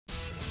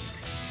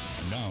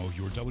Now,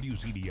 your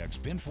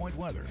WCDX Pinpoint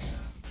Weather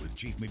with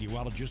Chief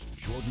Meteorologist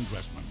Jordan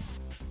Dressman.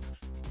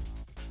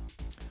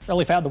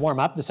 Really failed to warm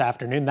up this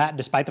afternoon, that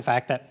despite the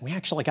fact that we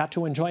actually got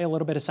to enjoy a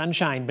little bit of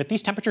sunshine. But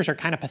these temperatures are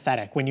kind of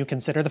pathetic when you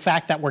consider the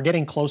fact that we're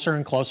getting closer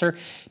and closer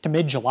to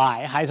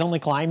mid-July. Highs only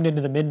climbed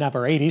into the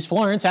mid-upper 80s.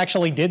 Florence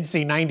actually did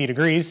see 90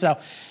 degrees, so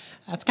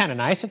that's kind of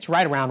nice. It's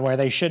right around where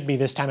they should be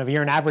this time of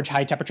year. An average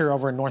high temperature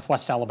over in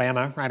northwest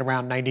Alabama, right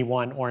around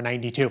 91 or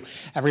 92.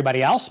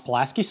 Everybody else,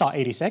 Pulaski saw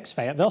 86,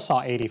 Fayetteville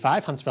saw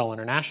 85, Huntsville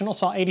International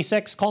saw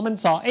 86, Coleman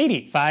saw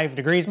 85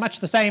 degrees, much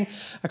the same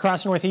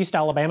across northeast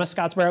Alabama.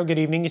 Scottsboro, good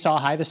evening. You saw a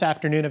high this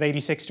afternoon of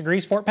 86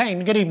 degrees. Fort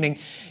Payne, good evening.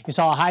 You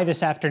saw a high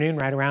this afternoon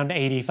right around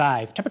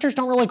 85. Temperatures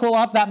don't really cool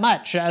off that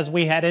much as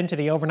we head into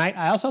the overnight.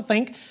 I also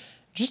think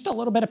just a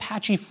little bit of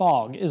patchy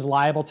fog is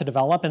liable to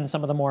develop in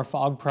some of the more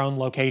fog-prone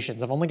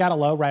locations. I've only got a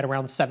low right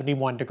around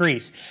 71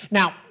 degrees.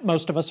 Now,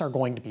 most of us are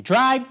going to be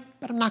dry,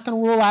 but I'm not going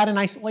to rule out an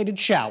isolated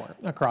shower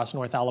across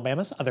North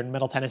Alabama, southern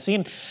Middle Tennessee,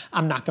 and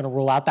I'm not going to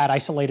rule out that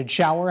isolated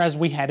shower as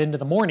we head into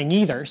the morning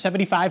either.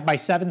 75 by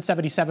 7,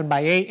 77 by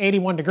 8,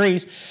 81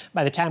 degrees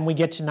by the time we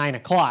get to 9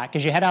 o'clock.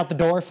 As you head out the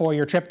door for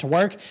your trip to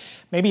work,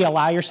 maybe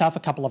allow yourself a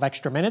couple of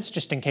extra minutes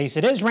just in case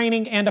it is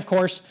raining, and of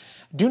course,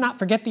 do not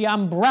forget the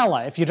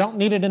umbrella. If you don't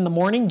need it in the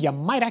morning, you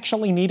might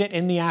actually need it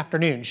in the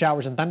afternoon.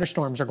 Showers and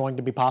thunderstorms are going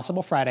to be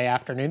possible Friday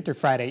afternoon through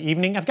Friday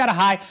evening. I've got a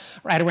high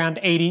right around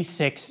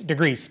 86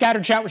 degrees.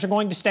 Scattered showers are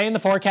going to stay in the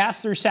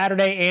forecast through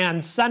Saturday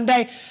and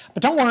Sunday.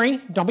 But don't worry,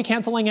 don't be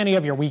canceling any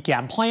of your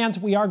weekend plans.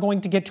 We are going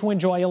to get to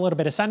enjoy a little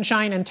bit of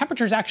sunshine, and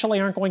temperatures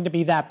actually aren't going to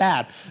be that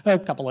bad. A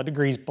couple of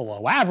degrees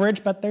below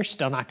average, but they're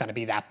still not going to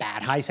be that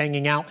bad. Highs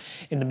hanging out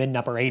in the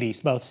mid-upper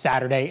 80s, both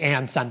Saturday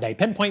and Sunday.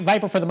 Pinpoint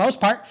Viper for the most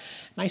part.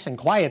 Nice and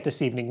quiet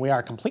this evening. We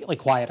are completely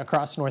quiet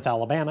across North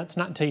Alabama. It's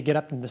not until you get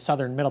up into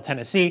southern Middle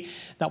Tennessee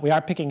that we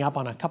are picking up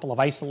on a couple of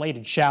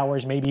isolated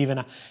showers, maybe even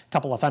a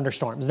couple of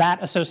thunderstorms.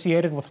 That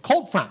associated with a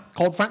cold front.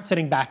 Cold front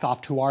sitting back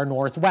off to our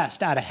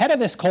northwest. Out ahead of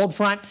this cold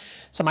front,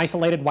 some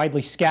isolated,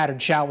 widely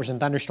scattered showers and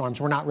thunderstorms.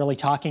 We're not really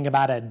talking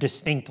about a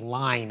distinct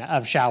line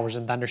of showers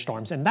and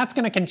thunderstorms, and that's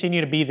going to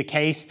continue to be the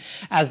case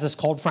as this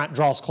cold front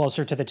draws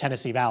closer to the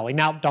Tennessee Valley.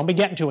 Now, don't be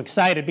getting too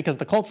excited because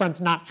the cold front's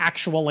not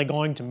actually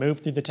going to move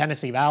through the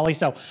Tennessee Valley,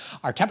 so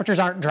our temperatures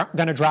aren't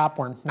going to drop.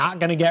 We're not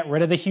going to get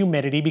rid of the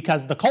humidity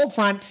because the cold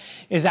front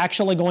is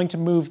actually going to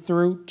move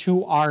through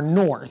to our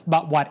north.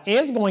 But what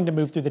is going to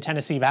move through the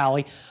Tennessee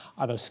Valley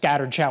are those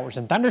scattered showers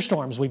and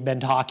thunderstorms we've been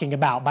talking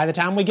about. By the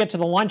time we get to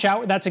the lunch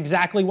hour, that's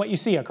exactly what you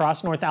see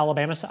across North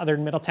Alabama,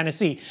 southern Middle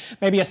Tennessee.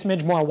 Maybe a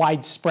smidge more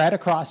widespread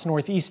across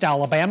northeast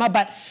Alabama,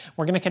 but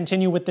we're going to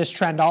continue with this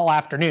trend all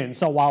afternoon.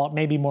 So while it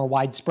may be more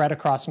widespread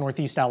across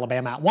northeast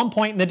Alabama at one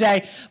point in the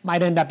day,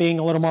 might end up being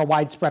a little more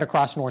widespread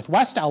across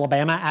northwest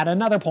Alabama at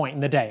another point in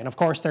the day. And of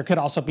course, there could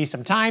also be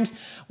some times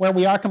where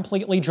we are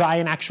completely dry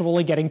and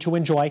actually getting to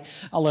enjoy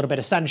a little bit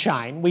of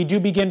sunshine. We do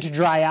begin to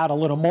dry out a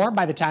little more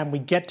by the time we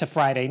get to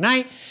Friday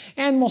night,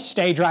 and we'll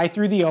stay dry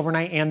through the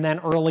overnight and then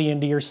early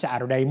into your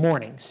Saturday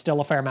morning.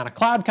 Still a fair amount of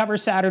cloud cover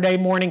Saturday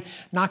morning.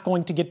 Not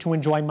going to get to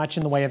enjoy much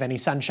in the way of any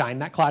sunshine.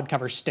 That cloud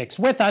cover sticks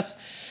with us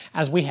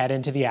as we head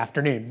into the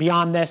afternoon.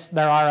 Beyond this,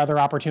 there are other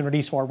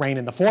opportunities for rain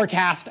in the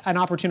forecast, an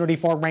opportunity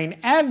for rain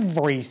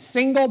every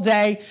single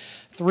day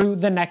through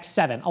the next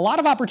 7. A lot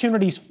of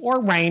opportunities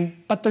for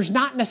rain, but there's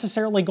not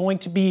necessarily going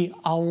to be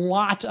a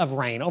lot of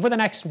rain. Over the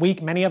next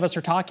week, many of us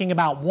are talking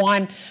about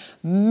 1,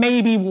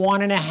 maybe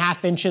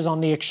 1.5 inches on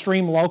the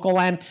extreme local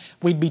end.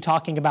 We'd be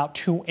talking about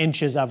 2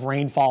 inches of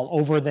rainfall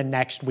over the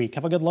next week.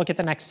 Have a good look at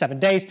the next 7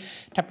 days.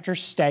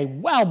 Temperatures stay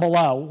well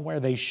below where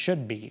they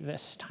should be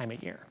this time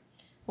of year.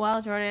 Well,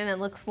 Jordan, it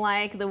looks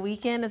like the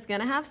weekend is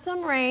going to have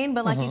some rain,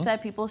 but like you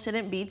said, people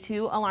shouldn't be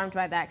too alarmed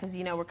by that because,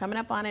 you know, we're coming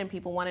up on it and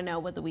people want to know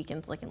what the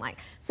weekend's looking like.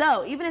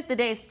 So even if the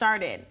day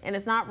started and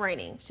it's not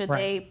raining, should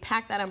they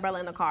pack that umbrella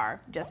in the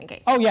car just in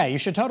case? Oh, yeah, you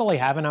should totally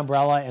have an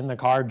umbrella in the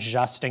car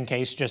just in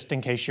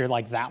case you're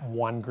like that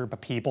one group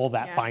of people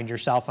that find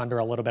yourself under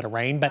a little bit of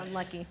rain. But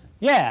unlucky.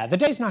 Yeah, the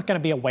day's not going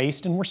to be a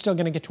waste and we're still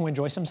going to get to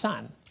enjoy some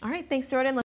sun. All right, thanks, Jordan.